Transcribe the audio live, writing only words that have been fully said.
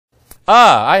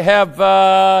I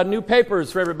have new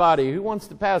papers for everybody. Who wants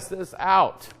to pass this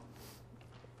out?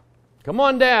 Come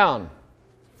on down.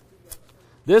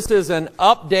 This is an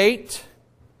update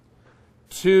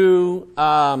to,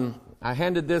 I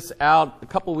handed this out a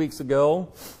couple weeks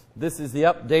ago. This is the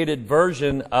updated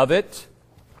version of it.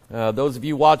 Those of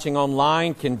you watching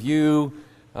online can view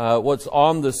what's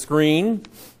on the screen.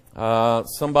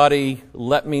 Somebody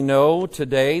let me know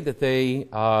today that they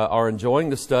are enjoying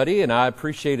the study, and I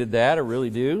appreciated that. I really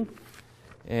do.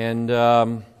 And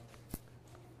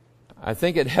I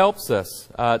think it helps us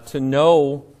to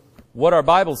know what our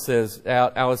Bible says.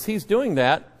 Now, as he's doing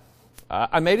that,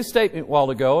 I made a statement a while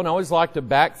ago, and I always like to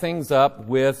back things up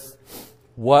with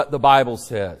what the Bible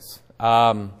says.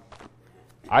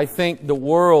 I think the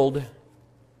world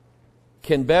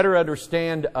can better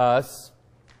understand us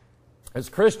as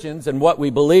Christians and what we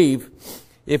believe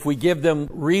if we give them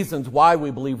reasons why we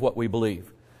believe what we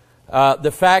believe.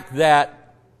 The fact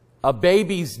that a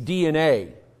baby's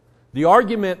DNA, the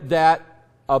argument that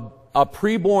a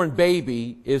preborn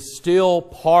baby is still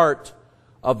part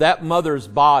of that mother's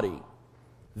body,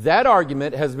 that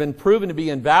argument has been proven to be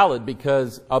invalid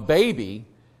because a baby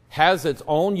has its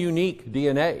own unique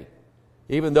DNA.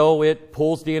 Even though it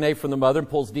pulls DNA from the mother and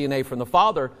pulls DNA from the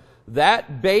father,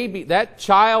 that baby, that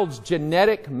child's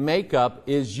genetic makeup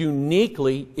is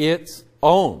uniquely its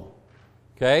own.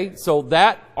 Okay? So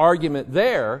that argument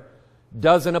there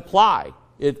doesn't apply.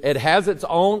 It has its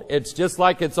own, it's just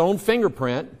like its own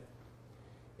fingerprint.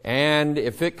 And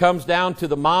if it comes down to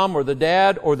the mom or the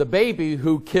dad or the baby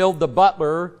who killed the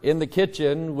butler in the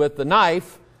kitchen with the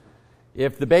knife,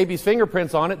 if the baby's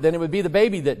fingerprints on it, then it would be the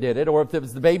baby that did it. Or if it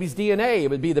was the baby's DNA, it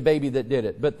would be the baby that did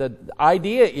it. But the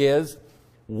idea is,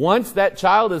 once that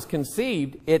child is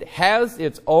conceived, it has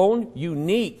its own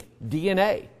unique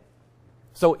DNA.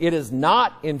 So it is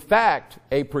not, in fact,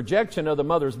 a projection of the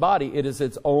mother's body. It is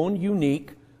its own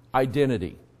unique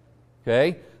identity.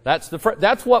 Okay?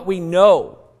 That's what we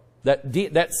know.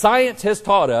 That science has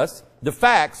taught us. The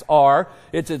facts are,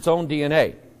 it's its own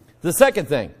DNA. The second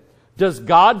thing, does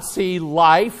God see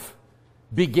life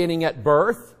beginning at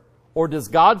birth, or does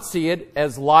God see it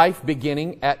as life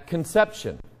beginning at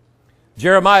conception?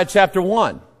 Jeremiah chapter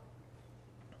 1.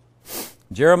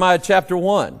 Jeremiah chapter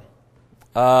 1.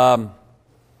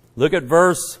 Look at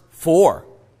verse 4.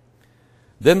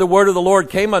 Then the word of the Lord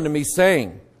came unto me,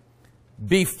 saying,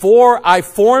 Before I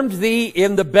formed thee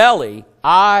in the belly,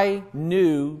 I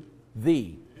knew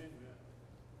thee.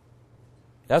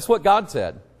 That's what God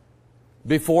said.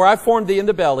 Before I formed thee in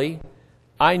the belly,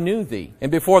 I knew thee.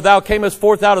 And before thou camest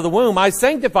forth out of the womb, I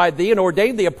sanctified thee and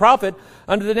ordained thee a prophet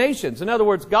unto the nations. In other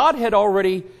words, God had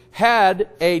already had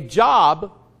a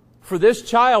job for this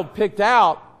child picked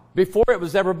out before it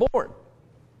was ever born.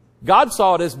 God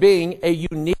saw it as being a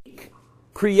unique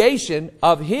creation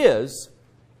of His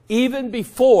even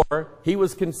before he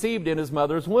was conceived in his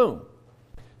mother's womb.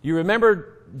 You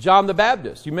remember John the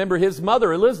Baptist. You remember his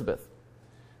mother, Elizabeth.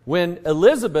 When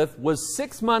Elizabeth was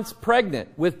 6 months pregnant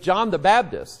with John the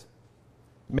Baptist,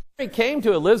 Mary came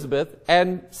to Elizabeth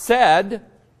and said,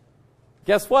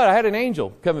 guess what? I had an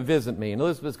angel come and visit me. And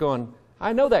Elizabeth's going,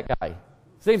 I know that guy.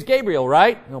 His name's Gabriel,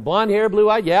 right? You know, blonde hair,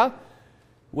 blue-eyed, yeah.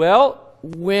 Well,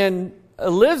 when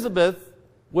Elizabeth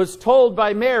was told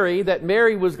by Mary that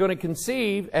Mary was going to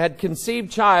conceive, had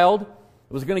conceived child,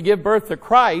 was going to give birth to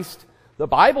Christ, the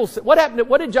Bible said, what happened?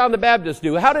 What did John the Baptist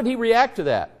do? How did he react to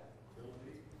that?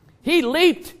 He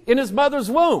leaped in his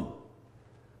mother's womb.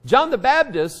 John the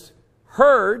Baptist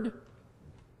heard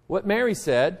what Mary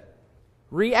said,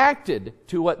 reacted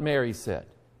to what Mary said.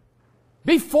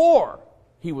 Before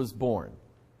he was born,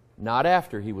 not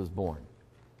after he was born.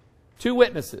 Two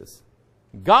witnesses.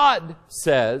 God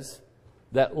says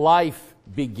that life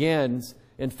begins.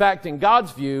 In fact, in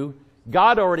God's view,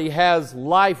 God already has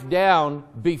life down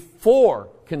before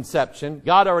conception.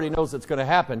 God already knows it's going to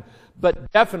happen.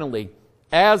 But definitely,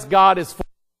 as God is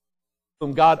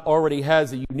formed, God already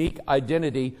has a unique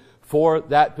identity for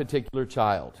that particular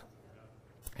child.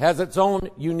 Has its own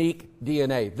unique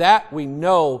DNA. That we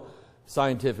know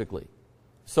scientifically.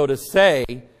 So to say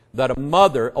that a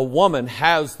mother, a woman,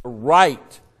 has the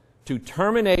right to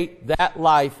terminate that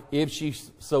life if she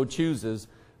so chooses,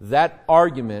 that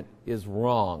argument is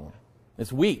wrong.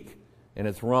 It's weak and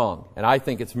it's wrong. And I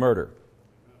think it's murder.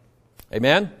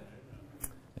 Amen?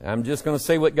 I'm just going to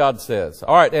say what God says.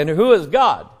 All right, and who is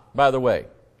God, by the way?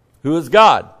 Who is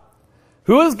God?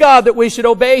 Who is God that we should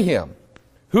obey Him?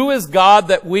 Who is God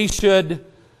that we should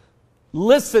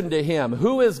listen to Him?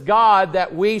 Who is God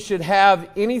that we should have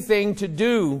anything to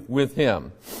do with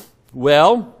Him?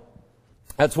 Well,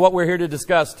 that's what we're here to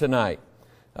discuss tonight.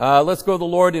 Let's go to the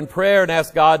Lord in prayer and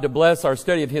ask God to bless our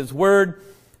study of His Word.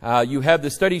 You have the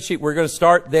study sheet. We're going to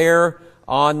start there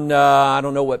on, I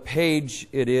don't know what page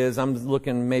it is. I'm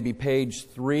looking maybe page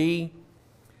 3.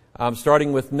 I'm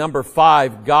starting with number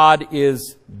 5. God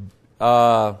is,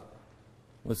 God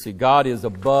is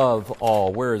above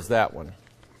all. Where is that one?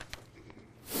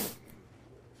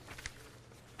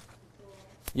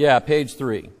 Yeah, page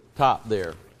 3, top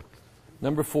there.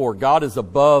 Number 4, God is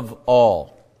above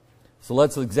all. So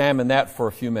let's examine that for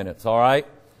a few minutes, all right?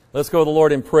 Let's go to the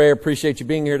Lord in prayer. Appreciate you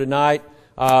being here tonight.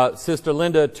 Sister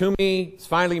Linda Toomey has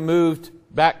finally moved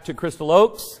back to Crystal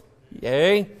Oaks.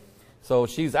 Yay. So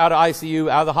she's out of ICU,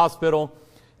 out of the hospital,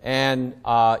 and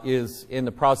is in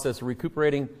the process of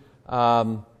recuperating.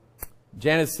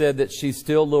 Janice said that she's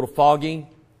still a little foggy,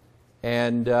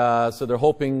 and so they're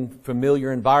hoping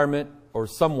familiar environment or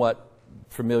somewhat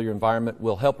familiar environment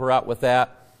will help her out with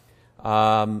that.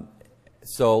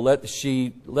 So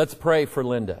let's pray for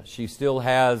Linda. She still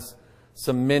has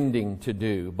some mending to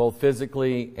do, both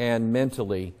physically and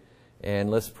mentally.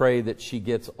 And let's pray that she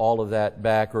gets all of that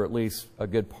back, or at least a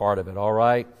good part of it, all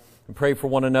right? And pray for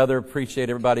one another. Appreciate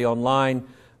everybody online.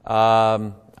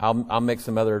 I'll make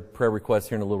some other prayer requests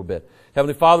here in a little bit.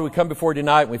 Heavenly Father, we come before you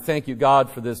tonight, and we thank you, God,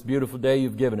 for this beautiful day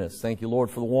you've given us. Thank you, Lord,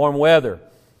 for the warm weather.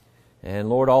 And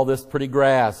Lord, all this pretty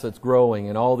grass that's growing,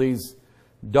 and all these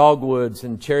dogwoods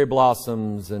and cherry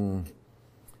blossoms and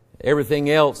everything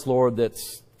else, Lord,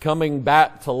 that's coming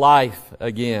back to life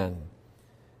again.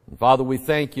 And Father, we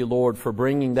thank you, Lord, for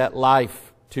bringing that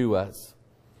life to us.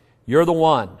 You're the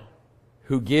one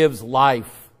who gives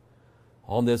life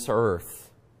on this earth.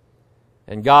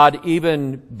 And God,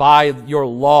 even by your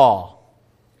law,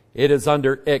 it is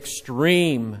under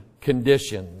extreme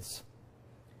conditions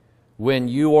when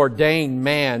you ordained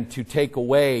man to take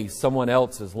away someone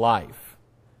else's life.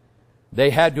 They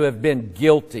had to have been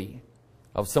guilty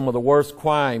of some of the worst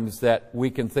crimes that we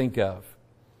can think of.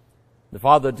 The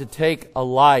Father, to take a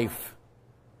life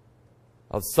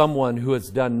of someone who has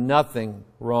done nothing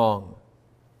wrong.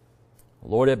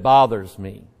 Lord, it bothers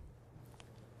me.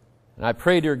 And I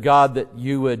pray, dear God, that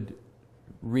you would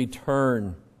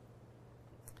return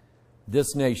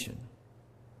this nation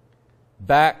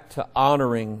back to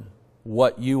honoring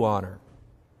what you honor,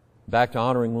 back to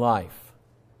honoring life.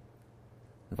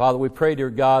 And Father, we pray, dear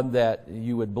God, that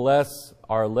you would bless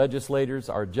our legislators,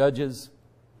 our judges,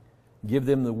 give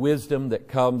them the wisdom that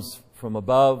comes from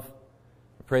above.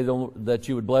 I pray that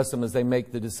you would bless them as they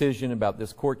make the decision about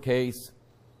this court case.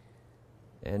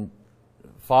 And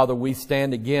Father, we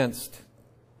stand against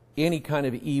any kind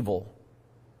of evil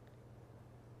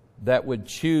that would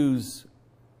choose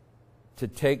to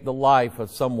take the life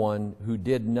of someone who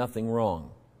did nothing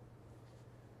wrong.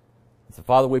 So,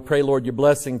 Father, we pray, Lord, your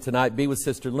blessing tonight be with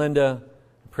Sister Linda.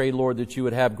 Pray, Lord, that you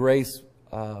would have grace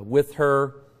with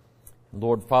her.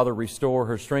 Lord, Father, restore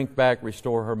her strength back,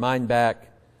 restore her mind back.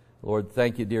 Lord,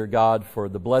 thank you, dear God, for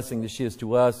the blessing that she is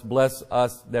to us. Bless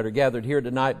us that are gathered here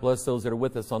tonight. Bless those that are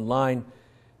with us online.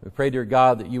 We pray, dear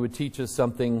God, that you would teach us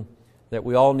something that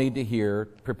we all need to hear.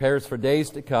 Prepare us for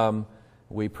days to come.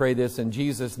 We pray this in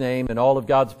Jesus' name, and all of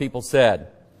God's people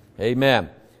said, amen.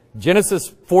 Genesis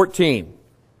 14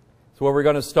 is where we're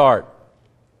going to start.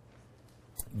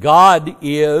 God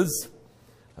is,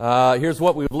 here's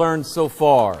what we've learned so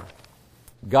far.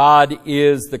 God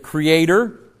is the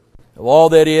creator of all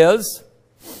that is.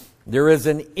 There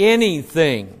isn't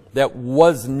anything that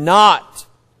was not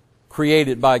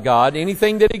created by God.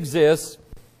 Anything that exists,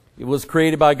 it was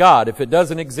created by God. If it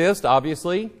doesn't exist,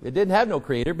 obviously, it didn't have no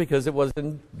creator because it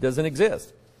doesn't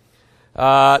exist.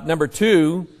 Number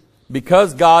 2,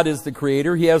 because God is the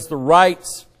creator, He has the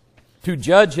rights to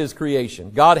judge His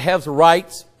creation. God has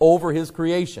rights over His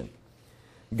creation.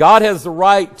 God has the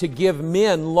right to give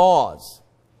men laws.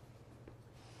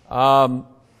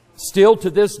 Still to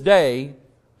this day,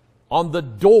 on the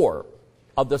door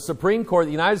of the Supreme Court of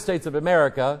the United States of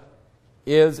America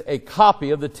is a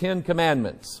copy of the 10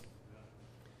 Commandments.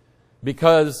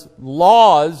 Because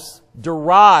laws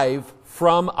derive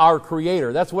from our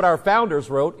Creator. That's what our founders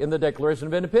wrote in the Declaration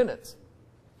of Independence.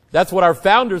 That's what our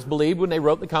founders believed when they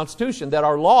wrote the Constitution, that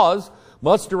our laws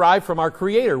must derive from our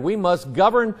Creator. We must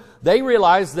govern, they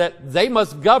realized that they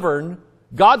must govern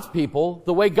God's people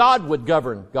the way God would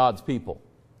govern God's people.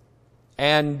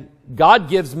 And God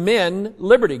gives men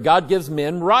liberty. God gives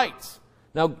men rights.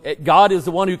 Now, God is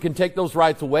the one who can take those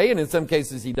rights away, and in some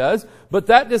cases He does, but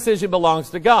that decision belongs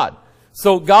to God.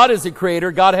 So God is the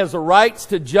creator. God has the rights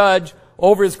to judge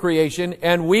over His creation,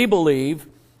 and we believe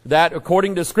that,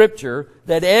 according to Scripture,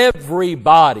 that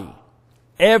everybody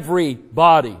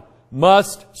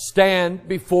must stand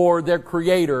before their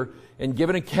Creator and give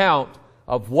an account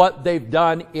of what they've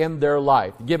done in their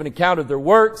life. Give an account of their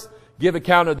works, give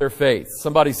account of their faith.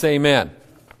 Somebody say amen.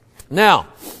 Now,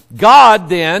 God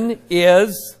then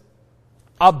is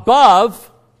above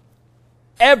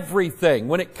everything.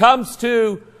 When it comes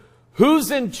to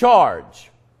who's in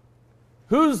charge,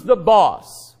 who's the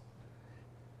boss,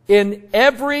 in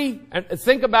every, and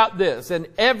think about this, in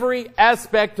every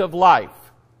aspect of life,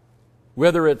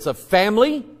 whether it's a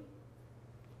family,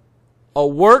 a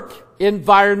work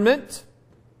environment,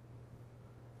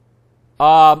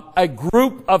 a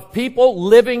group of people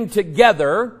living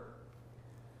together.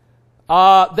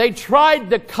 They tried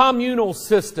the communal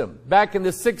system back in the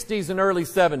 60s and early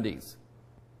 70s.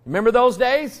 Remember those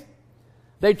days?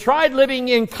 They tried living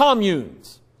in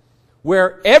communes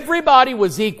where everybody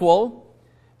was equal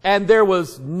and there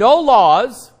was no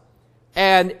laws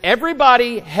and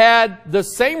everybody had the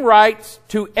same rights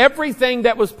to everything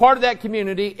that was part of that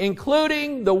community,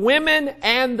 including the women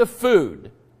and the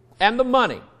food and the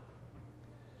money.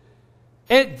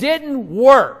 It didn't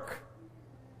work.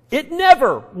 It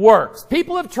never works.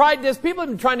 People have tried this. People have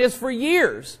been trying this for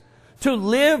years to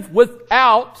live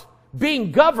without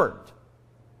being governed.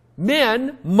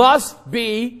 Men must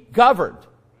be governed.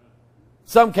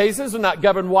 Some cases are not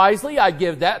governed wisely. I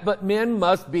give that, but men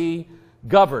must be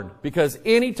governed, because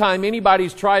anytime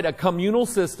anybody's tried a communal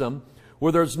system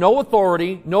where there's no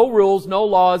authority, no rules, no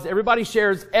laws, everybody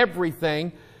shares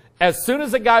everything, as soon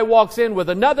as a guy walks in with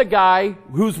another guy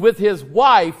who's with his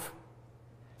wife,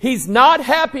 he's not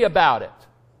happy about it.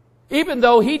 Even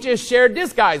though he just shared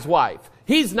this guy's wife.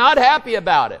 He's not happy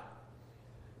about it.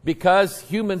 Because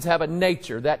humans have a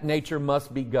nature. That nature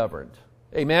must be governed.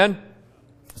 Amen?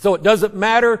 So it doesn't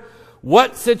matter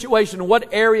what situation, what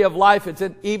area of life it's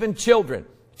in. Even children.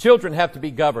 Children have to be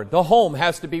governed. The home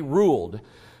has to be ruled.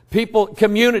 People,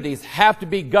 communities have to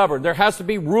be governed. There has to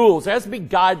be rules. There has to be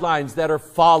guidelines that are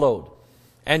followed.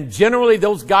 And generally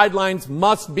those guidelines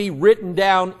must be written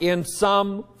down in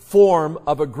some form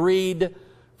of agreed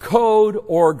code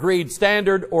or agreed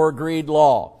standard or agreed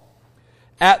law.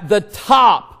 At the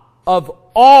top of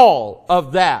all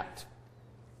of that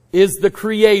is the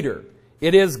Creator.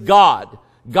 It is God.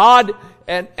 God,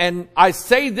 and I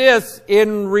say this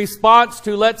in response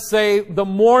to, let's say, the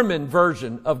Mormon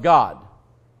version of God.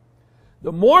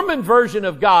 The Mormon version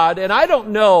of God, and I don't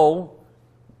know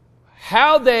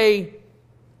how they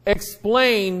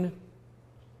explain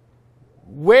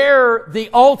where the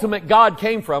ultimate God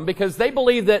came from, because they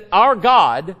believe that our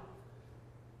God,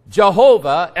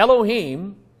 Jehovah,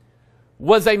 Elohim,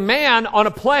 was a man on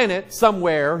a planet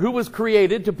somewhere who was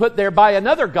created to put there by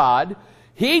another God.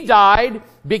 He died,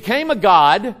 became a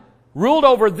God, ruled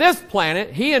over this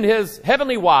planet, he and his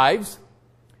heavenly wives,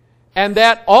 and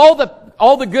that all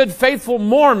the good faithful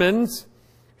Mormons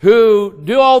who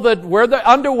do wear the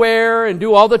underwear and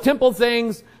do all the temple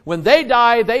things, when they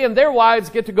die, they and their wives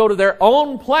get to go to their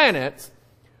own planets.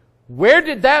 Where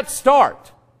did that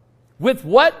start? With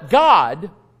what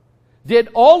God did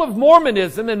all of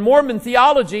Mormonism and Mormon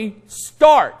theology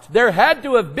start? There had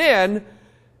to have been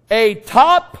a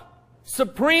top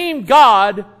supreme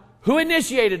God who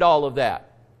initiated all of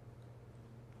that.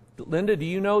 Linda, do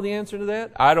you know the answer to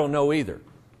that? I don't know either.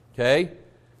 Okay?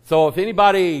 So if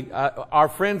anybody, our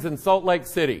friends in Salt Lake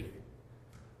City,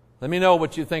 let me know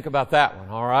what you think about that one,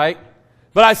 all right?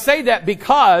 But I say that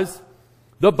because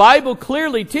the Bible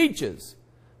clearly teaches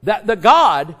that the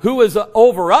God who is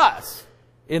over us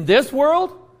in this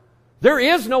world, there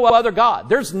is no other God.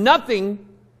 There's nothing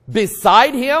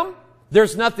beside Him.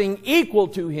 There's nothing equal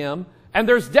to Him. And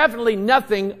there's definitely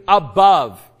nothing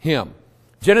above Him.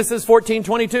 Genesis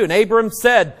 14:22. And Abram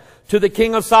said to the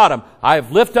king of Sodom, I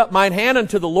have lifted up mine hand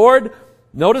unto the Lord.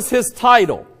 Notice his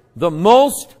title. The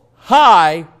Most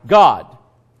High God.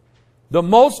 The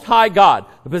Most High God.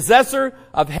 The possessor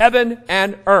of heaven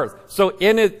and earth. So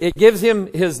in it gives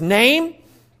him his name,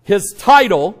 his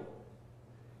title,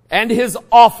 and his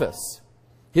office.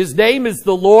 His name is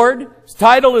the Lord. His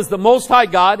title is the Most High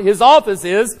God. His office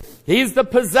is, He's the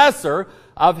possessor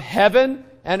of heaven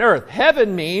and earth.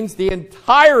 Heaven means the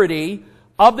entirety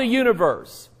of the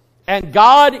universe. And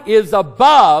God is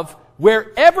above,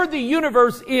 wherever the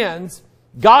universe ends,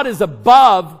 God is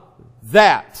above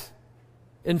that.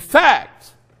 In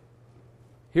fact,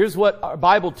 here's what our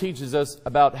Bible teaches us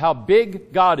about how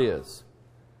big God is.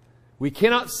 We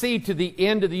cannot see to the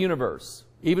end of the universe.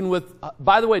 Even with,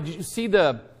 by the way, did you see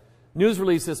the news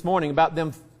release this morning about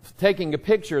them taking a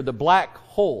picture of the black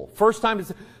hole? First time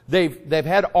they've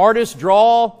had artists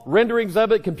draw renderings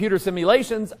of it, computer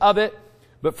simulations of it,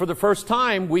 but for the first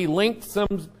time we linked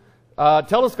some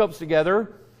telescopes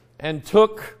together and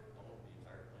took,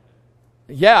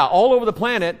 all over the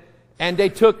planet, and they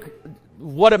took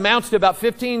what amounts to about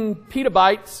 15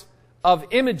 petabytes of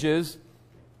images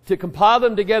to compile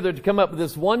them together to come up with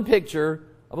this one picture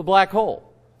of a black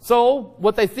hole. So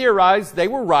what they theorized, they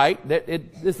were right, that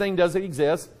this thing doesn't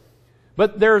exist.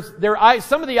 But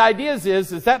some of the ideas is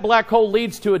that black hole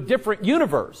leads to a different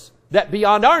universe. That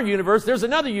beyond our universe, there's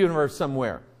another universe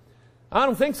somewhere. I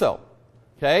don't think so.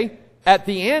 Okay? At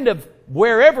the end of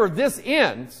wherever this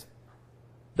ends,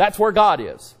 that's where God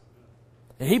is.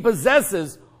 And He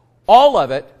possesses all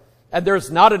of it. And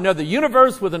there's not another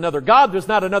universe with another God. There's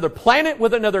not another planet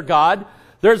with another God.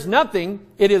 There's nothing.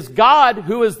 It is God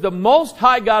who is the most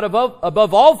high God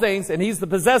above all things, and He's the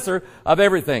possessor of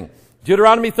everything.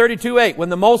 Deuteronomy 32:8, when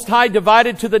the Most High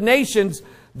divided to the nations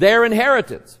their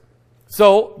inheritance.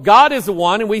 So God is the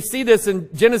one, and we see this in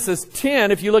Genesis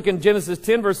 10. If you look in Genesis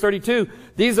 10, verse 32,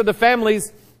 these are the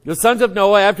families, the sons of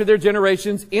Noah after their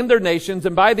generations in their nations,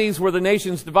 and by these were the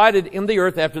nations divided in the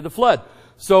earth after the flood.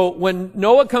 So when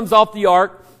Noah comes off the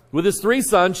ark with his 3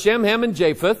 sons, Shem, Ham, and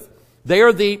Japheth, they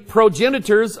are the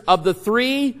progenitors of the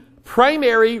 3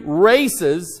 primary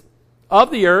races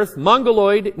of the earth,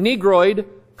 Mongoloid, Negroid,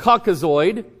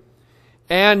 Caucasoid.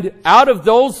 And out of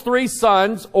those 3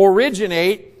 sons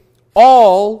originate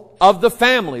all of the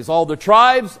families, all the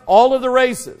tribes, all of the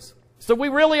races. So we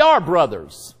really are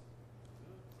brothers.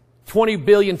 20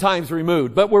 billion times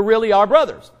removed, but we really are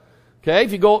brothers. Okay,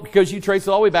 if you go, because you trace it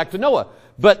all the way back to Noah.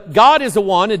 But God is the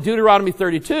one in Deuteronomy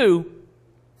 32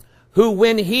 who,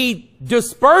 when He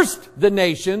dispersed the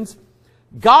nations,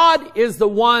 God is the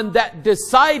one that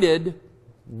decided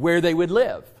where they would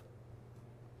live.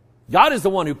 God is the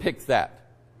one who picked that.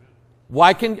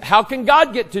 How can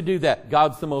God get to do that?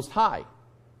 God's the Most High.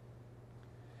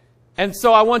 And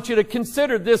so I want you to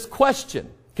consider this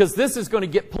question, because this is going to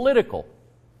get political.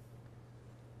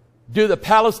 Do the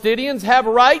Palestinians have a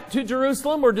right to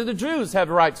Jerusalem, or do the Jews have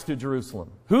rights to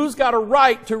Jerusalem? Who's got a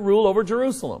right to rule over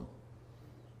Jerusalem?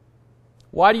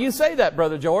 Why do you say that,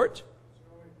 Brother George?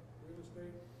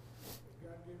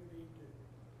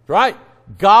 Right.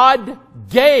 God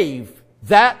gave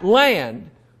that land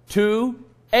to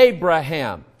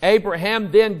Abraham.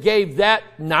 Abraham then gave that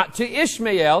not to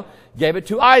Ishmael, gave it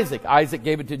to Isaac. Isaac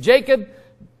gave it to Jacob.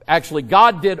 Actually,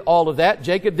 God did all of that.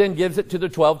 Jacob then gives it to the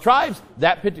 12 tribes.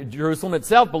 Jerusalem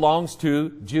itself belongs to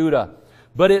Judah.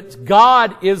 But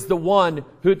God is the one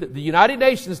who, the United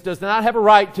Nations does not have a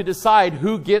right to decide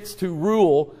who gets to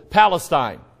rule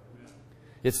Palestine.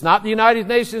 It's not the United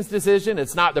Nations decision.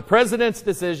 It's not the President's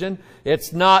decision.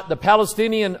 It's not the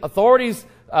Palestinian authorities'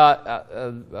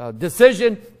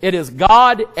 decision. It is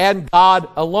God and God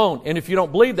alone. And if you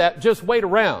don't believe that, just wait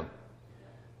around.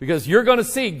 Because you're going to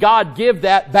see God give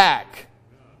that back.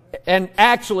 And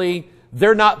actually,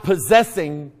 they're not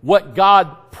possessing what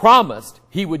God promised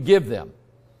He would give them.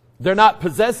 They're not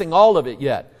possessing all of it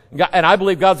yet. And I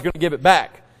believe God's going to give it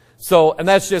back. So, and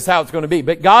that's just how it's going to be.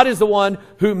 But God is the one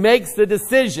who makes the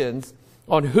decisions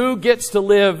on who gets to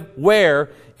live where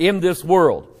in this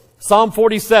world. Psalm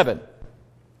 47.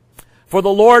 For the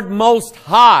Lord Most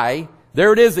High,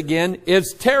 there it is again,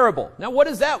 is terrible. Now what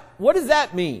does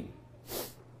that mean?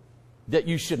 That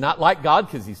you should not like God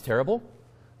because He's terrible?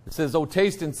 It says, oh,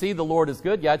 taste and see the Lord is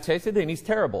good. Yeah, I tasted it and He's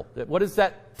terrible. What does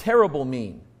that terrible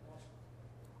mean?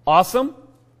 Awesome.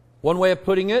 One way of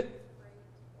putting it.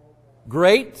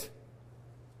 Great.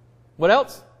 What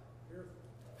else?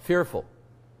 Fearful.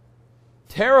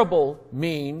 Terrible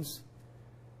means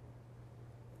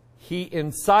He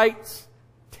incites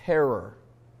terror,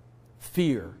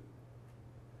 fear.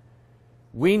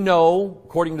 We know,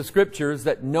 according to Scriptures,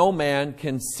 that no man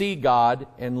can see God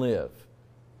and live.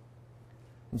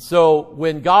 And so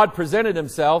when God presented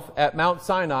Himself at Mount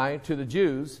Sinai to the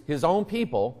Jews, His own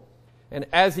people, and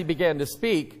as He began to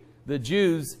speak, the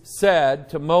Jews said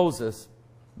to Moses,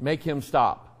 make Him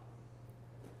stop.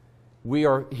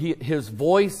 His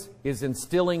voice is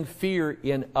instilling fear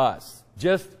in us,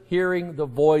 just hearing the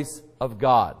voice of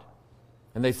God.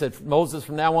 And they said, Moses,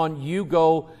 from now on, you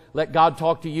go, let God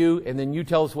talk to you, and then you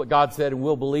tell us what God said, and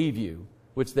we'll believe you.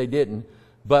 Which they didn't.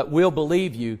 But we'll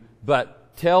believe you.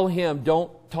 But tell Him,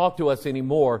 don't talk to us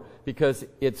anymore, because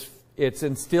it's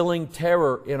instilling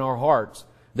terror in our hearts.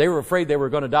 They were afraid they were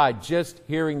going to die just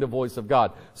hearing the voice of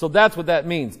God. So that's what that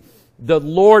means. The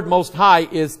Lord Most High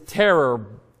is terrorful.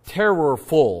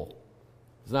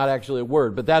 It's not actually a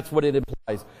word, but that's what it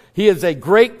implies. He is a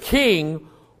great king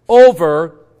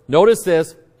over, notice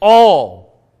this,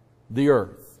 all the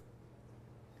earth.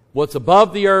 What's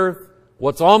above the earth,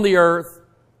 what's on the earth,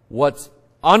 what's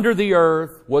under the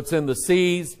earth, what's in the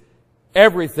seas,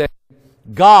 everything.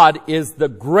 God is the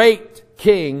great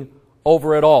king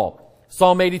over it all.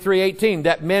 Psalm 83:18,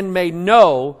 that men may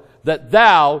know that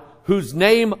Thou, whose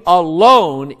name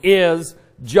alone is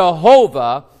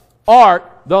Jehovah,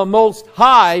 art the most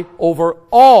high over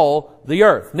all the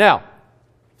earth. Now,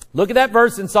 look at that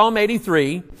verse in Psalm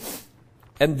 83,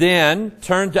 and then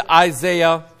turn to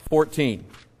Isaiah 14.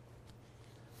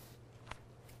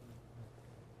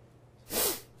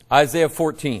 Isaiah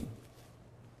 14.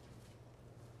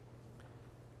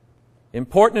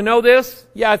 Important to know this?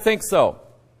 Yeah, I think so.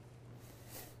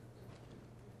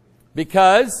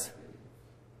 Because,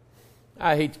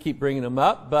 I hate to keep bringing them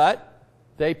up, but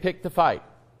they picked a fight.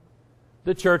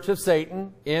 The Church of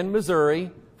Satan in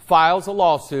Missouri files a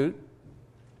lawsuit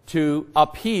to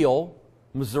appeal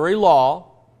Missouri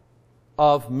law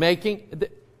of making...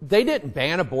 They didn't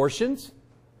ban abortions.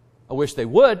 I wish they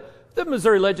would. The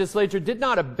Missouri legislature did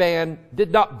not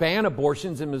ban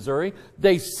abortions in Missouri.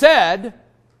 They said,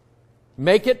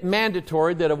 make it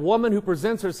mandatory that a woman who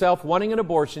presents herself wanting an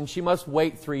abortion, she must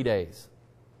wait 3 days.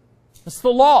 That's the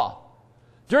law.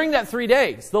 During that 3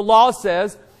 days, the law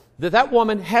says that that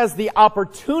woman has the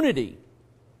opportunity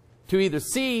to either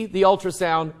see the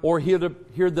ultrasound or hear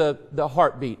the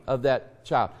heartbeat of that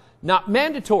child. Not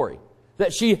mandatory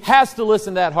that she has to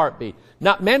listen to that heartbeat.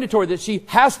 Not mandatory that she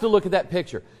has to look at that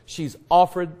picture. She's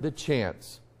offered the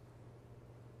chance.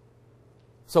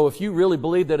 So if you really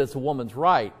believe that it's a woman's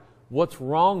right, what's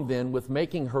wrong then with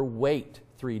making her wait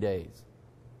 3 days?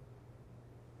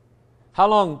 How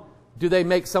long do they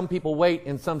make some people wait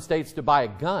in some states to buy a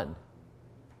gun?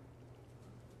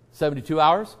 72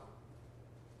 hours?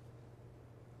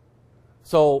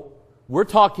 So we're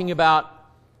talking about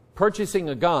purchasing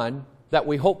a gun that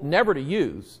we hope never to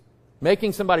use,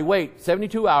 making somebody wait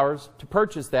 72 hours to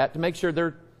purchase that, to make sure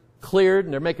they're cleared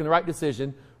and they're making the right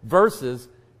decision, versus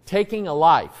taking a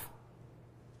life.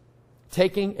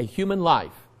 Taking a human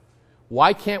life.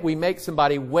 Why can't we make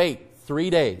somebody wait 3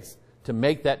 days to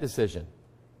make that decision?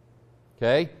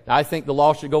 Okay? Now, I think the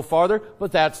law should go farther,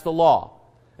 but that's the law.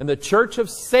 And the Church of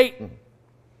Satan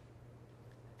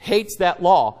hates that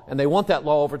law, and they want that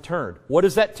law overturned. What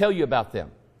does that tell you about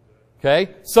them?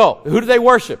 Okay? So, who do they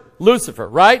worship? Lucifer,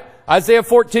 right? Isaiah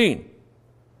 14.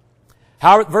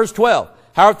 Verse 12.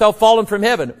 How art thou fallen from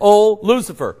heaven, O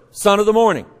Lucifer, son of the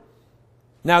morning?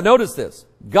 Now, notice this.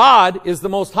 God is the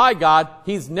Most High God.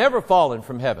 He's never fallen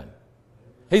from heaven.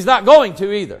 He's not going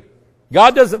to either.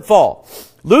 God doesn't fall.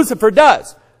 Lucifer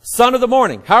does. Son of the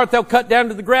morning, how art thou cut down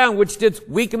to the ground, which didst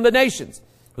weaken the nations?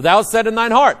 For thou hast said in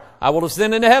thine heart, I will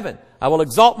ascend into heaven. I will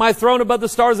exalt my throne above the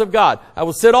stars of God. I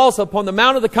will sit also upon the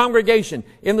mount of the congregation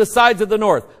in the sides of the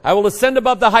north. I will ascend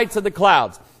above the heights of the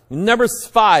clouds. Number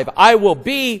 5, I will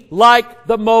be like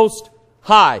the Most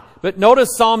High. But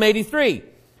notice Psalm 83.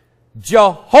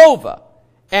 Jehovah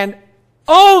and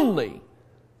only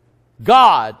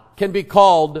God can be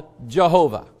called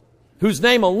Jehovah, whose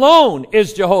name alone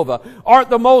is Jehovah, art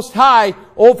the Most High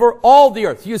over all the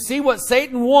earth. You see what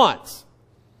Satan wants?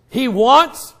 He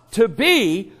wants to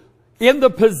be in the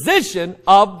position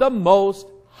of the Most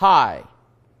High.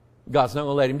 God's not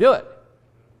going to let him do it.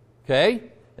 Okay?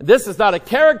 And this is not a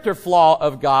character flaw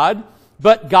of God,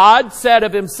 but God said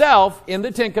of himself in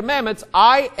the Ten Commandments,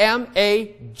 I am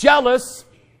a jealous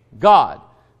God.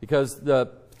 Because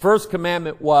the first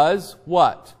commandment was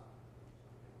what?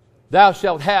 Thou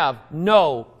shalt have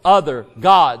no other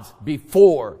gods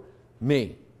before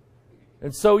me.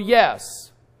 And so,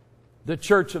 yes, the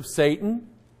Church of Satan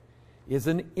is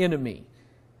an enemy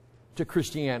to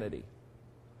Christianity,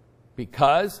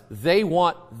 because they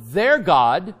want their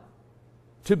God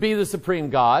to be the supreme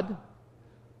God.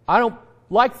 I don't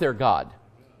like their God.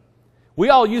 We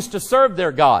all used to serve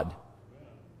their God.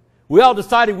 We all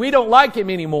decided we don't like him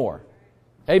anymore.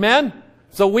 Amen?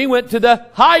 So we went to the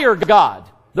higher God,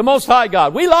 the Most High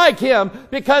God. We like him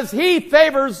because he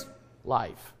favors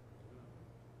life.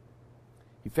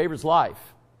 He favors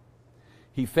life.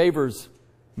 He favors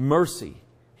mercy.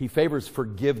 He favors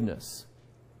forgiveness.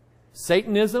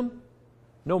 Satanism,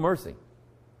 no mercy.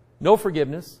 No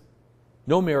forgiveness.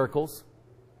 No miracles.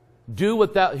 Do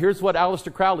what thou, here's what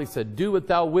Aleister Crowley said, do what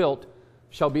thou wilt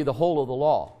shall be the whole of the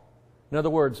law. In other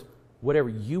words, whatever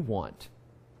you want,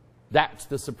 that's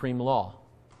the supreme law.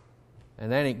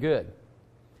 And that ain't good.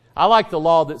 I like the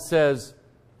law that says,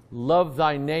 love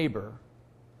thy neighbor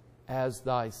as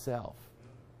thyself.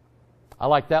 I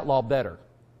like that law better.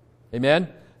 Amen?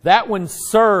 That one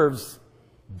serves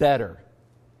better.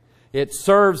 It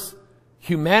serves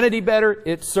humanity better.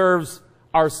 It serves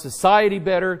our society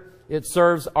better. It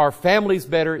serves our families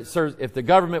better. It serves, if the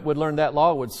government would learn that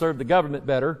law, it would serve the government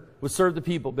better, would serve the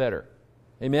people better.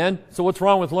 Amen? So what's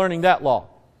wrong with learning that law?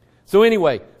 So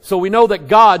anyway, so we know that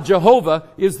God, Jehovah,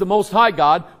 is the Most High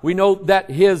God. We know that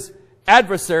his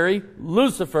adversary,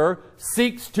 Lucifer,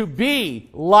 seeks to be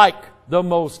like the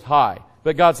Most High.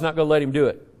 But God's not going to let him do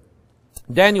it.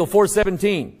 Daniel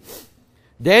 4:17.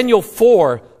 Daniel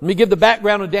 4, let me give the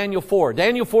background of Daniel 4.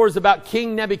 Daniel 4 is about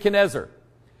King Nebuchadnezzar.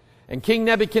 And King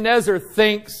Nebuchadnezzar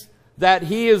thinks that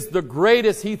he is the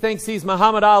greatest. He thinks he's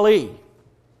Muhammad Ali.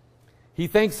 He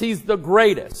thinks he's the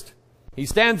greatest. He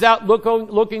stands out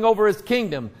looking over his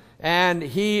kingdom, and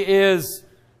he is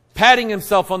patting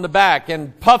himself on the back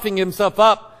and puffing himself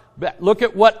up. Look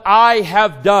at what I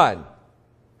have done.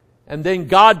 And then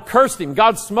God cursed him.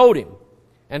 God smote him.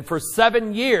 And for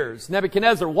 7 years,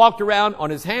 Nebuchadnezzar walked around on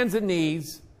his hands and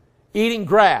knees, eating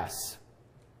grass.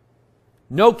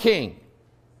 No king.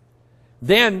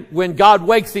 Then, when God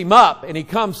wakes him up and he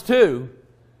comes to,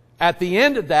 at the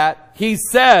end of that, he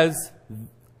said,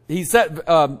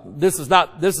 this is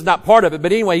not part of it,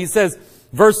 but anyway, he says,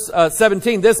 verse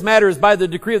 17, this matter is by the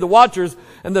decree of the watchers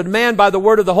and the demand by the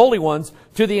word of the holy ones,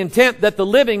 to the intent that the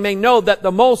living may know that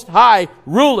the Most High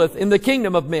ruleth in the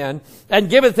kingdom of men, and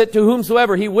giveth it to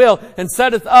whomsoever he will, and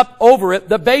setteth up over it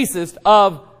the basest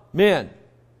of men.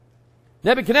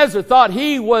 Nebuchadnezzar thought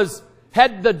he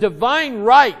had the divine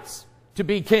rights to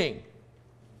be king.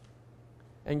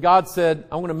 And God said,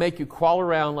 I'm going to make you crawl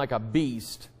around like a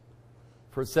beast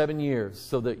for 7 years,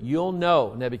 so that you'll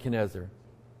know, Nebuchadnezzar,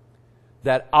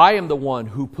 that I am the one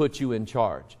who put you in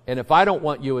charge. And if I don't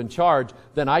want you in charge,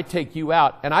 then I take you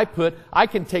out, and I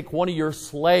can take one of your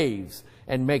slaves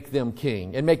and make them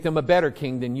king, and make them a better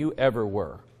king than you ever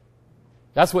were.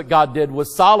 That's what God did with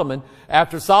Solomon.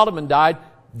 After Solomon died,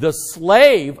 the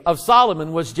slave of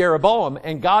Solomon was Jeroboam,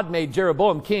 and God made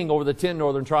Jeroboam king over the 10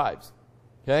 northern tribes.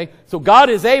 Okay? So God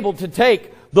is able to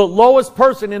take the lowest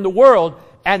person in the world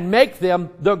and make them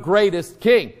the greatest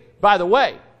king. By the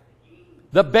way,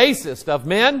 the basest of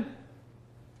men.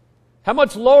 How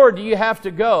much lower do you have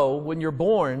to go when you're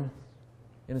born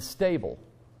in a stable?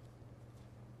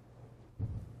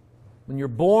 When you're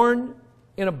born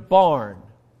in a barn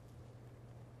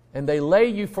and they lay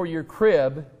you for your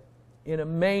crib in a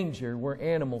manger where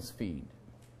animals feed.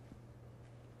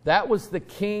 That was the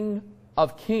King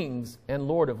of kings and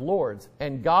Lord of lords.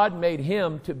 And God made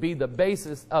him to be the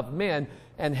basest of men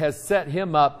and has set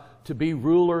him up to be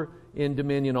ruler in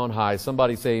dominion on high.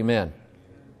 Somebody say amen.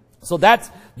 So that's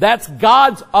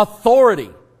God's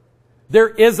authority. There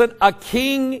isn't a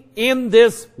king in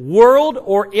this world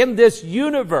or in this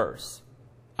universe,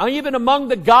 even among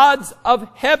the gods of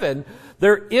heaven,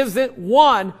 there isn't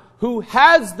one who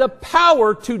has the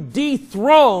power to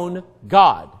dethrone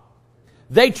God.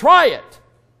 They try it.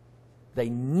 They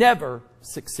never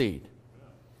succeed.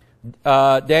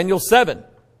 Daniel 7.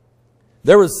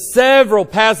 There were several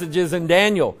passages in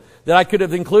Daniel that I could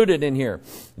have included in here.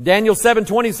 Daniel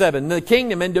 7:27, the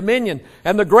kingdom and dominion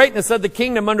and the greatness of the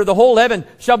kingdom under the whole heaven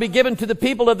shall be given to the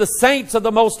people of the saints of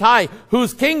the Most High,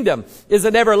 whose kingdom is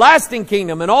an everlasting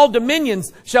kingdom, and all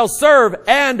dominions shall serve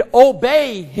and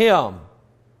obey him.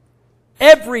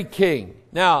 Every king.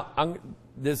 Now,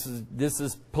 this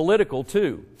is political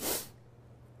too.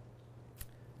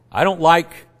 I don't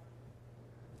like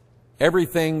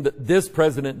everything that this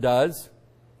president does.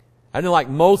 I didn't like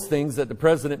most things that the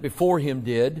president before him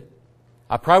did.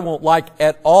 I probably won't like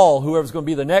at all whoever's going to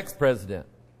be the next president.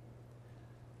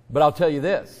 But I'll tell you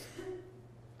this.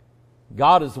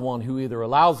 God is the one who either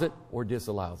allows it or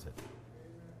disallows it.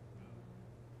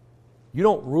 You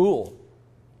don't rule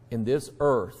in this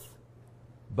earth,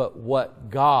 but what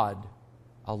God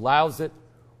allows it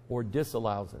or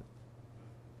disallows it.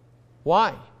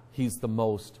 Why? He's the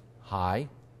Most High.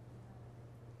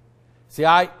 See,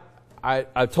 I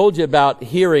told you about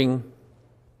hearing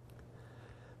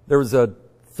there was a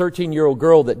 13-year-old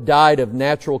girl that died of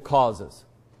natural causes.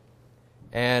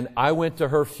 And I went to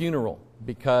her funeral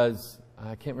because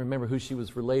I can't remember who she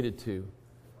was related to.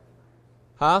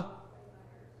 Huh?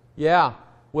 Yeah.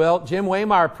 Well, Jim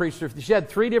Waymeyer preached her. She had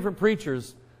 3 different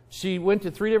preachers. She went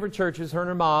to 3 different churches, her and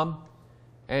her mom,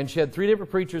 and she had 3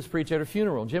 different preachers preach at her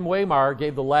funeral. Jim Waymeyer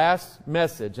gave the last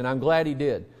message, and I'm glad he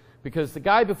did. Because the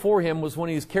guy before him was one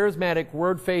of these charismatic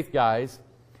word faith guys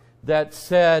that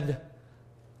said,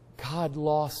 God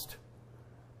lost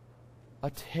a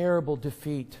terrible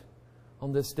defeat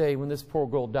on this day when this poor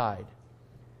girl died.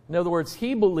 In other words,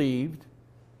 he believed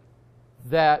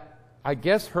that I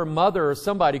guess her mother or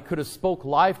somebody could have spoke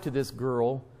life to this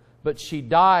girl, but she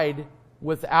died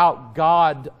without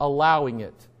God allowing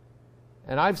it.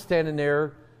 And I'm standing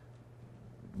there.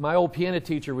 My old piano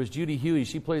teacher was Judy Huey.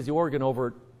 She plays the organ over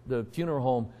at the funeral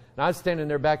home. And I was standing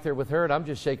there back there with her, and I'm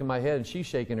just shaking my head, and she's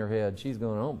shaking her head. She's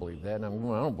going, I don't believe that. And I'm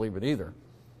going, I don't believe it either.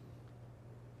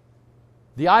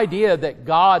 The idea that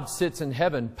God sits in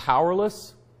heaven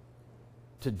powerless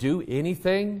to do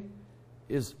anything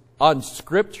is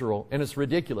unscriptural and it's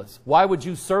ridiculous. Why would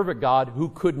you serve a God who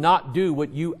could not do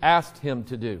what you asked Him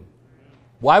to do?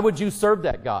 Why would you serve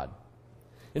that God?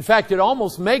 In fact, it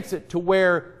almost makes it to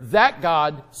where that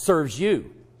God serves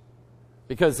you.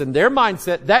 Because in their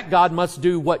mindset, that God must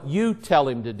do what you tell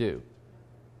Him to do,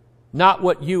 not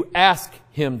what you ask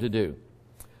Him to do.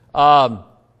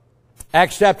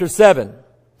 Acts chapter 7,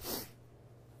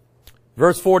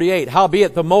 verse 48.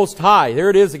 Howbeit the Most High. There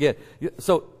it is again.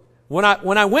 So when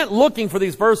I went looking for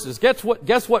these verses,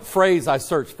 guess what phrase I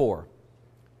searched for?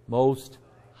 Most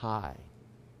High.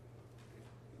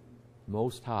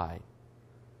 Most High.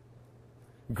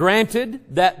 Granted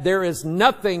that there is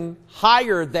nothing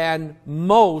higher than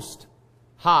Most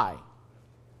High.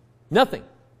 Nothing.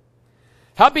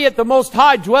 Howbeit the Most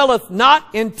High dwelleth not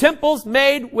in temples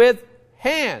made with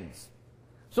hands.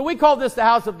 So we call this the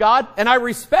house of God, and I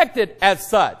respect it as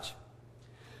such.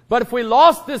 But if we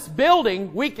lost this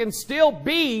building, we can still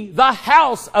be the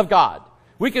house of God.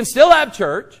 We can still have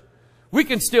church. We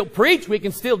can still preach. We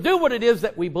can still do what it is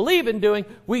that we believe in doing.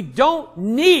 We don't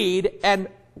need, and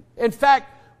in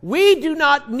fact, we do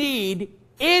not need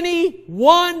any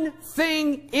one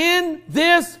thing in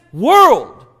this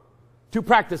world to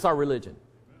practice our religion.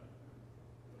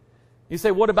 You say,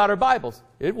 what about our Bibles?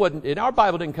 Our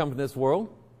Bible didn't come from this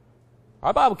world.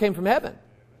 Our Bible came from heaven.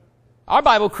 Our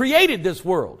Bible created this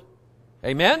world.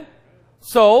 Amen?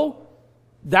 So,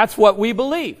 that's what we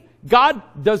believe. God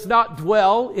does not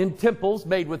dwell in temples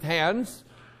made with hands.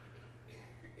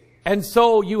 And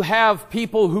so you have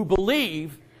people who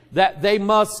believe that they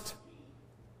must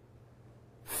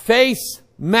face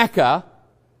Mecca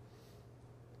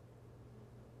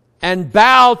and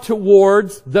bow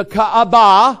towards the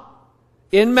Kaaba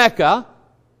in Mecca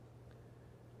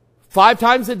 5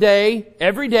 times a day,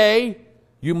 every day.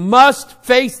 You must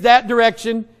face that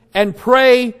direction and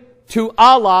pray to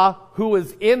Allah who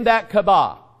is in that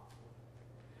Kaaba.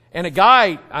 And a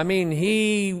guy,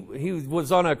 he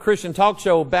was on a Christian talk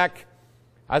show back,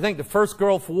 I think the first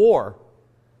Gulf War,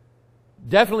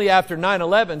 definitely after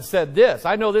 9/11, said this.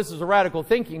 I know this is a radical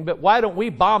thinking, but why don't we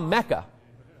bomb Mecca?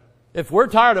 If we're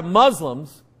tired of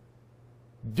Muslims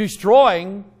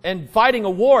destroying and fighting a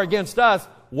war against us,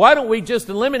 why don't we just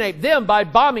eliminate them by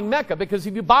bombing Mecca? Because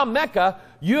if you bomb Mecca,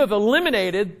 you have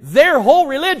eliminated their whole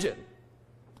religion.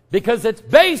 Because it's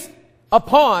based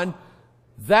upon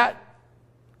that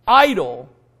idol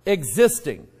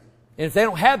existing. And if they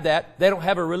don't have that, they don't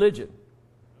have a religion.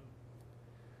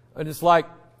 And it's like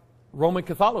Roman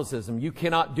Catholicism. You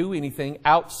cannot do anything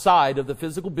outside of the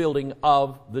physical building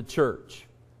of the church.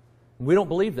 We don't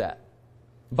believe that.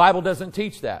 The Bible doesn't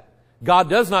teach that. God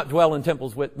does not dwell in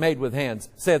temples made with hands,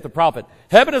 saith the prophet.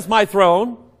 Heaven is my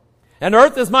throne, and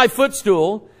earth is my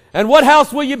footstool. And what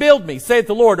house will you build me, saith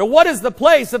the Lord? Or what is the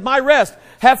place of my rest?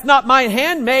 Hath not my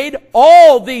hand made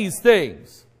all these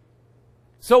things?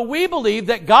 So we believe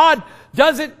that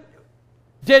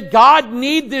did God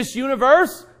need this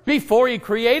universe before He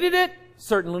created it?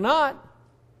 Certainly not.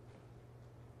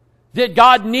 Did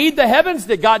God need the heavens?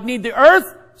 Did God need the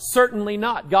earth? Certainly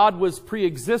not. God was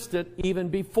pre-existent even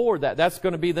before that. That's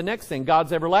going to be the next thing.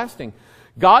 God's everlasting.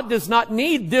 God does not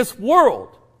need this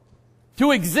world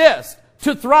to exist,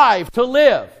 to thrive, to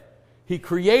live. He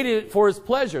created it for His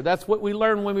pleasure. That's what we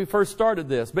learned when we first started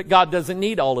this. But God doesn't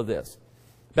need all of this.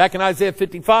 Back in Isaiah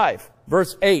 55,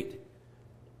 verse 8.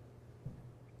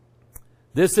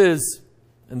 This is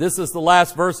the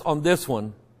last verse on this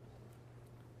one.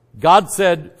 God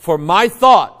said, for my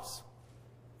thoughts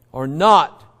are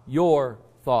not your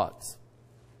thoughts,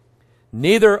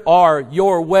 neither are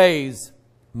your ways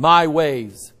my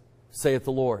ways, saith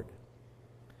the Lord.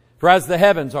 For as the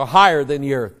heavens are higher than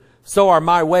the earth, so are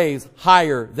my ways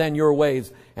higher than your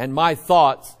ways, and my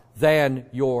thoughts than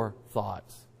your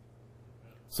thoughts.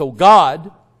 So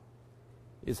God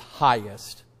is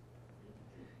highest.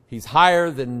 He's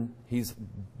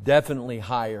definitely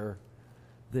higher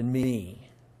than me.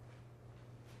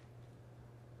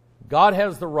 God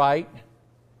has the right,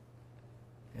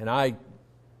 and I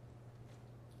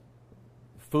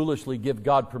foolishly give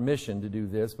God permission to do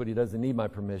this, but He doesn't need my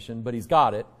permission, but He's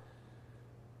got it.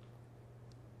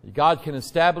 God can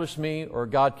establish me or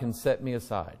God can set me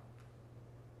aside.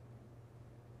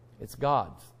 It's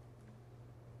God's.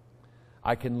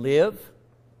 I can live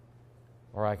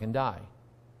or I can die.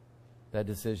 That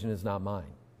decision is not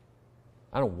mine.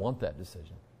 I don't want that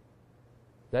decision.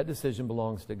 That decision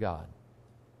belongs to God.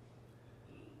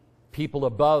 People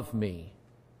above me,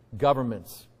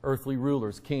 governments, earthly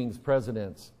rulers, kings,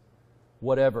 presidents,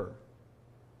 whatever.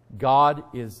 God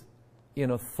is in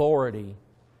authority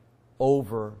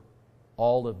over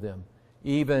all of them.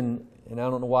 even, and I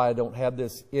don't know why I don't have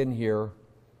this in here,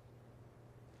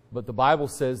 but the Bible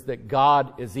says that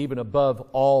God is even above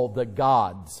all the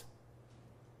gods.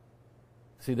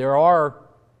 See, there are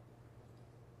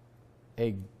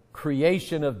a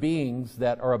creation of beings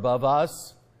that are above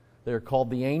us. They're called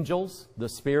the angels, the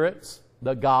spirits,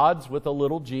 the gods with a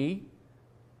little g.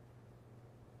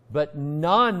 But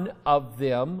none of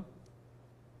them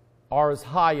are as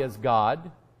high as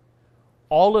God.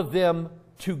 All of them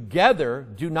together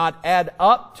do not add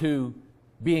up to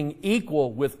being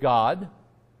equal with God.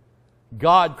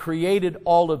 God created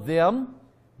all of them.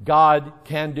 God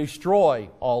can destroy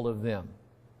all of them.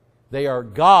 They are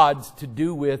God's to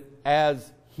do with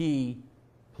as He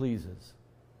pleases.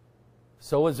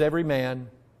 So is every man,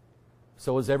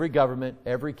 so is every government,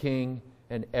 every king,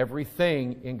 and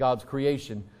everything in God's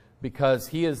creation, because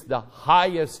He is the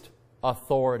highest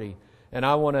authority. And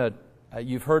I want to,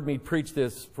 you've heard me preach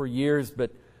this for years,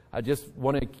 but I just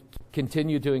want to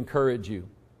continue to encourage you.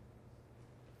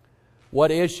 What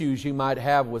issues you might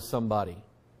have with somebody,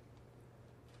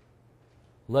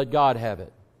 let God have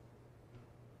it.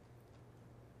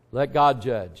 Let God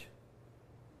judge.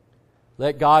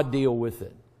 Let God deal with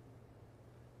it.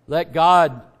 Let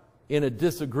God, in a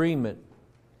disagreement,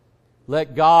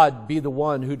 let God be the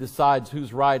one who decides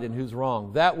who's right and who's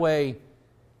wrong. That way,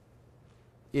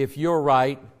 if you're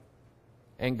right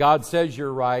and God says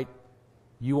you're right,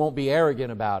 you won't be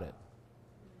arrogant about it.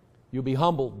 You'll be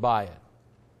humbled by it.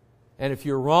 And if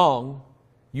you're wrong,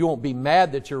 you won't be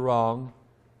mad that you're wrong.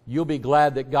 You'll be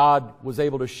glad that God was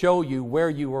able to show you where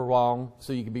you were wrong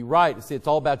so you can be right. See, it's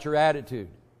all about your attitude.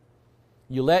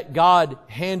 You let God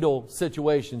handle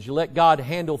situations. You let God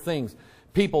handle things.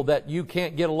 People that you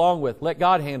can't get along with, let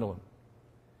God handle them.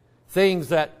 Things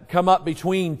that come up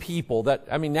between people,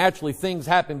 naturally things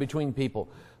happen between people.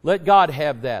 Let God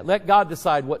have that. Let God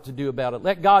decide what to do about it.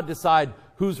 Let God decide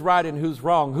who's right and who's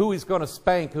wrong, who He's going to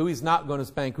spank, who He's not going to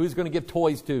spank, who He's going to give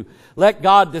toys to. Let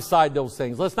God decide those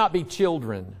things. Let's not be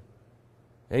children.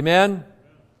 Amen?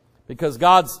 Because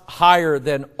God's higher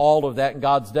than all of that, and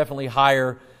God's definitely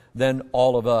higher than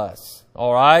all of us.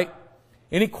 All right?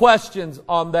 Any questions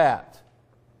on that?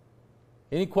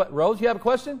 Rose, you have a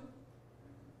question?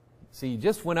 See, you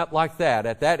just went up like that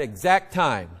at that exact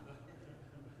time.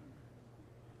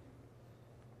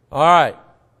 All right.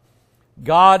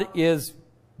 God is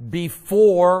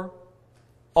before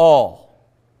all.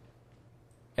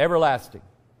 Everlasting.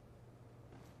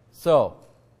 So,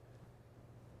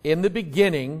 in the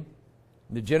beginning,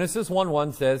 the Genesis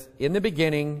 1:1 says, in the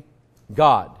beginning,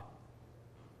 God.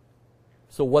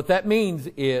 So what that means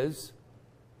is,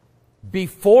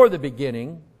 before the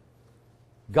beginning,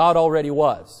 God already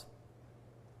was.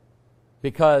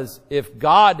 Because if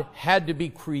God had to be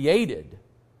created,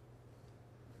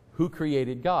 who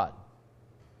created God?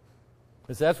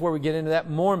 Because that's where we get into that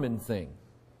Mormon thing.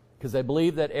 Because they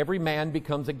believe that every man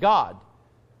becomes a god.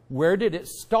 Where did it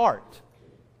start?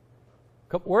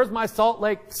 Where's my Salt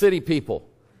Lake City people?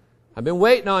 I've been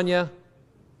waiting on you.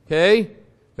 Okay?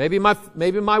 Maybe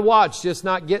my watch just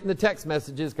not getting the text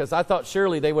messages because I thought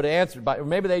surely they would have answered by, or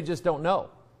maybe they just don't know.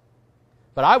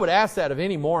 But I would ask that of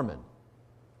any Mormon.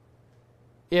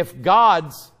 If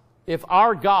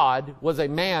our God was a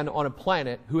man on a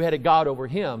planet who had a God over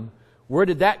him, where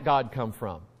did that God come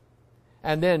from?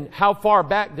 And then how far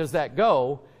back does that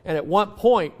go? And at what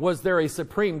point was there a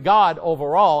supreme God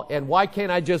overall? And why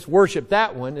can't I just worship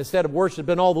that one instead of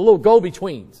worshiping all the little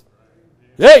go-betweens?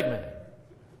 Amen.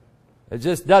 It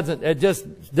just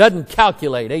doesn't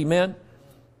calculate. Amen.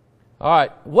 All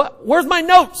right. Where's my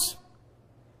notes?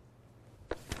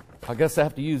 I guess I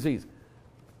have to use these.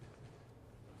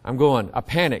 I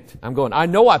panicked. I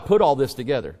know I put all this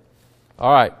together.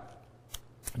 All right.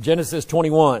 Genesis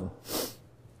 21.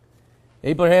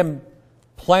 Abraham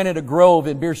planted a grove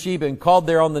in Beersheba and called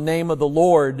there on the name of the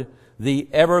Lord, the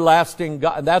everlasting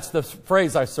God. That's the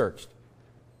phrase I searched.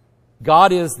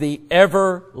 God is the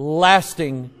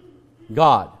everlasting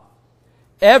God.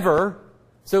 Ever,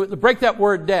 so to break that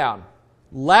word down,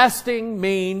 lasting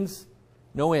means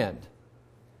no end.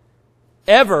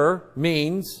 Ever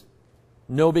means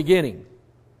no beginning.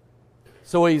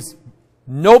 So He's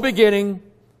no beginning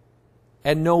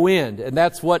and no end. And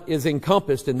that's what is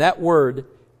encompassed in that word,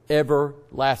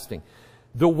 everlasting.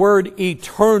 The word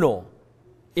eternal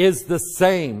is the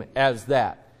same as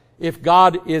that. If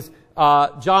God is,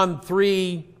 John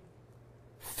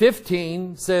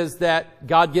 3:15 says that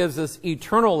God gives us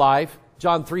eternal life.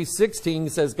 John 3:16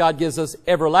 says God gives us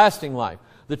everlasting life.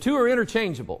 The two are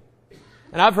interchangeable.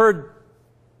 And I've heard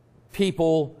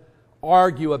people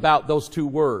argue about those two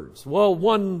words. Well,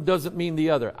 one doesn't mean the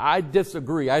other. I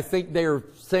disagree. I think they are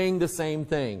saying the same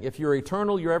thing. If you're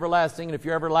eternal, you're everlasting. And if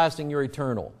you're everlasting, you're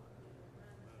eternal.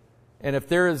 And if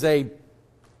there is an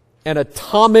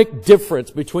atomic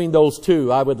difference between those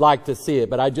two, I would like to see it.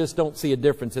 But I just don't see a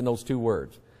difference in those two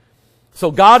words. So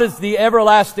God is the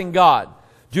everlasting God.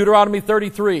 Deuteronomy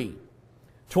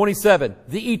 33:27.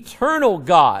 The eternal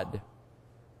God.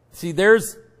 See,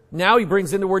 now he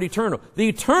brings in the word eternal. The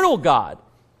eternal God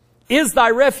is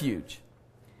thy refuge.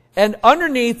 And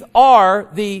underneath are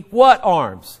the what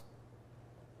arms?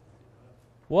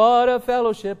 What a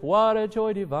fellowship, what a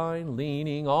joy divine,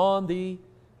 leaning on the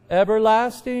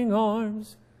everlasting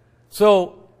arms.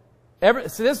 So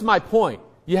this is my point.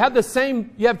 You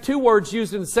have two words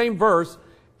used in the same verse,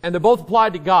 and they're both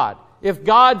applied to God. If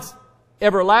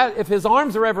his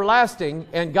arms are everlasting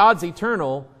and God's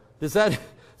eternal, does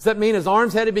that mean his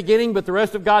arms had a beginning but the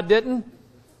rest of God didn't?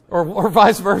 Or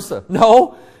vice versa?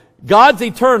 No. God's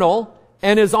eternal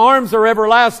and his arms are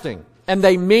everlasting. And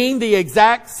they mean the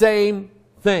exact same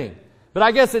thing. But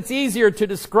I guess it's easier to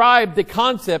describe the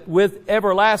concept with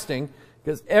everlasting,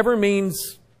 because ever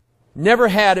means never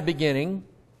had a beginning.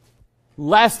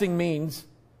 Lasting means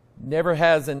never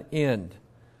has an end.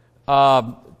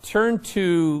 Turn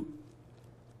to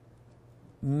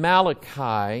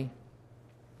Micah.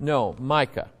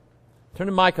 Turn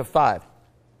to Micah 5.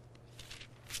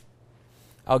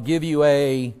 I'll give you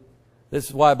this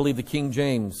is why I believe the King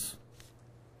James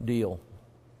deal.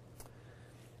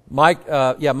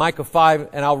 Micah 5,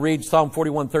 and I'll read Psalm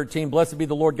 41:13. Blessed be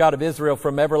the Lord God of Israel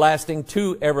from everlasting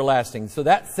to everlasting. So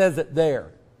that says it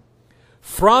there.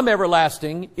 From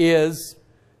everlasting is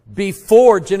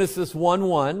before Genesis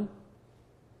 1:1.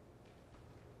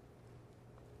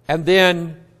 And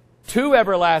then to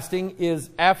everlasting is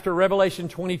after Revelation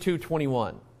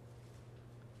 22:21.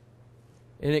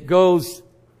 And it goes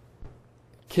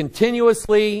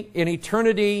continuously in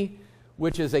eternity,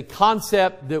 which is a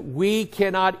concept that we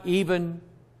cannot even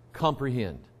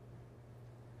comprehend.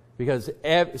 Because,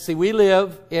 see, we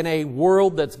live in a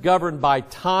world that's governed by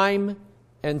time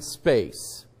and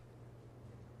space.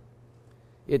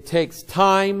 It takes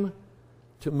time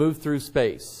to move through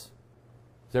space.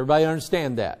 Does everybody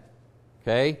understand that?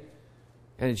 Okay?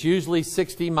 And it's usually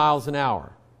 60 miles an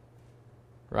hour.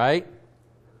 Right?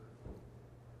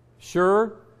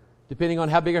 Sure? Depending on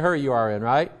how big a hurry you are in,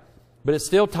 right? But it's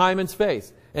still time and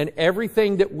space. And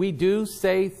everything that we do,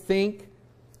 say, think,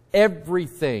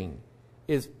 everything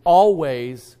is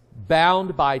always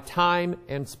bound by time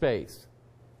and space.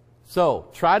 So,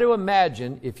 try to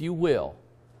imagine, if you will,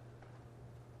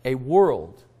 a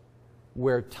world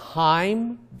where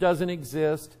time doesn't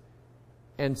exist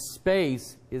and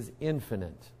space is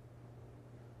infinite.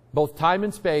 Both time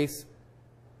and space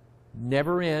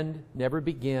never end, never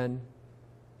begin.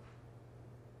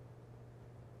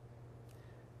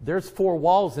 There's 4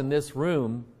 walls in this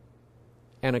room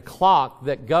and a clock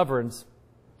that governs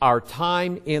our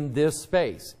time in this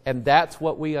space. And that's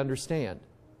what we understand.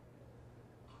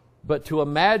 But to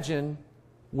imagine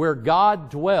where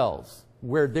God dwells,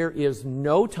 where there is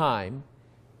no time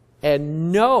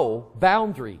and no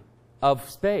boundary of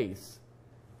space,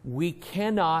 we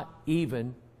cannot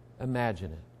even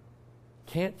imagine it.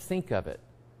 Can't think of it.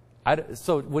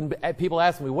 So when people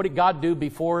ask me, what did God do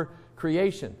before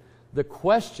creation? The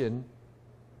question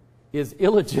is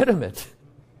illegitimate.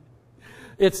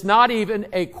 It's not even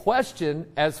a question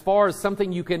as far as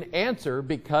something you can answer,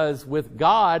 because with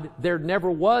God, there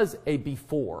never was a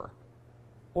before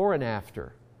or an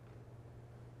after.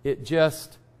 It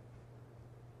just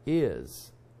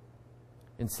is.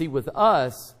 And see, with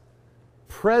us,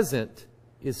 present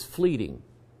is fleeting.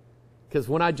 Because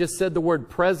when I just said the word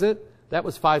present, that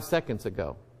was 5 seconds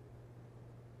ago.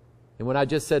 And when I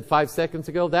just said 5 seconds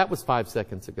ago, that was 5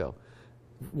 seconds ago.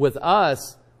 With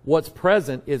us, what's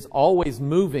present is always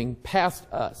moving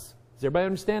past us. Does everybody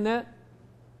understand that?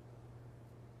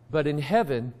 But in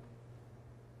heaven,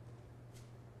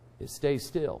 it stays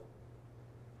still.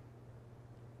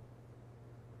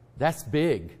 That's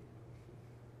big.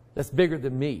 That's bigger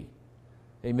than me.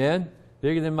 Amen?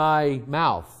 Bigger than my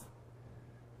mouth.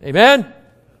 Amen?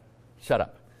 Shut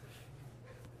up.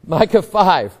 Micah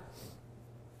 5.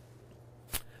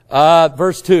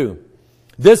 Verse 2.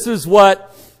 This is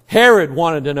what Herod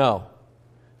wanted to know.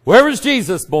 Where was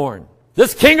Jesus born?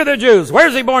 This King of the Jews. Where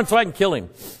is he born so I can kill him?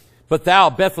 But thou,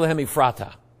 Bethlehem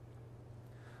Ephratah,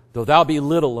 though thou be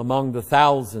little among the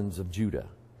thousands of Judah.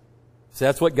 See,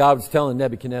 that's what God was telling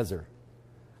Nebuchadnezzar.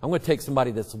 I'm going to take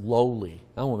somebody that's lowly.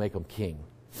 I'm going to make him king.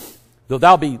 Though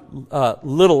thou be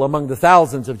little among the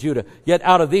thousands of Judah, yet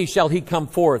out of thee shall he come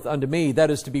forth unto me,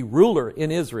 that is to be ruler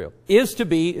in Israel. Is to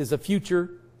be is a future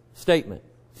statement.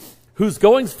 Whose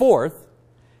goings forth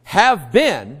have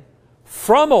been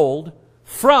from old,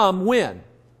 from when?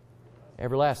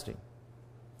 Everlasting.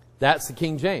 That's the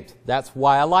King James. That's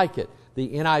why I like it. The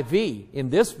NIV in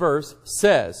this verse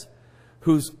says,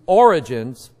 whose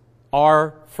origins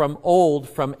are from old,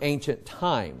 from ancient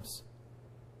times.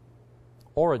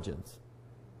 Origins.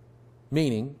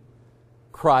 Meaning,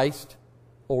 Christ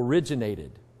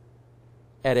originated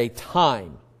at a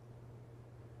time.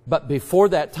 But before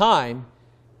that time,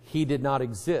 He did not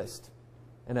exist.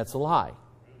 And that's a lie.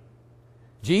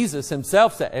 Jesus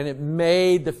Himself said, and it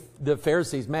made the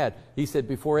Pharisees mad. He said,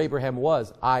 before Abraham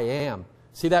was, I am.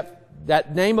 See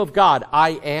that name of God,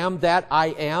 I am that I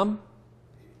am?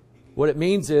 What it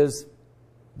means is,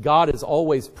 God is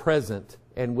always present.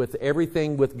 And with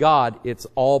everything with God, it's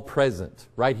all present.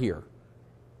 Right here.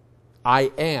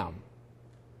 I am.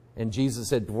 And Jesus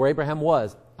said, before Abraham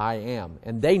was, I am.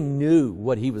 And they knew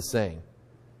what He was saying.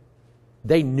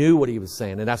 They knew what He was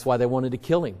saying. And that's why they wanted to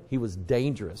kill Him. He was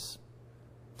dangerous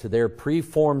to their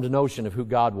preformed notion of who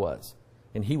God was.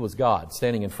 And He was God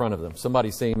standing in front of them.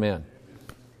 Somebody say amen.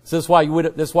 So this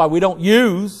is why we don't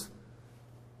use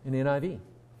an NIV.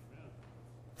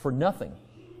 For nothing.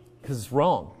 Because it's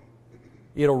wrong.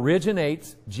 It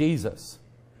originates Jesus.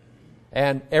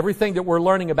 And everything that we're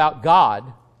learning about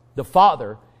God, the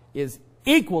Father, is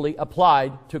equally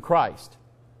applied to Christ.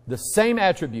 The same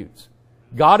attributes.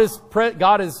 God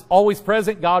is always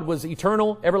present. God was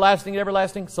eternal, everlasting, and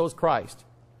everlasting. So is Christ.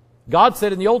 God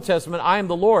said in the Old Testament, I am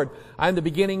the Lord. I am the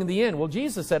beginning and the end. Well,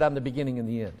 Jesus said, I'm the beginning and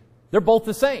the end. They're both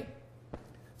the same.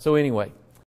 So anyway,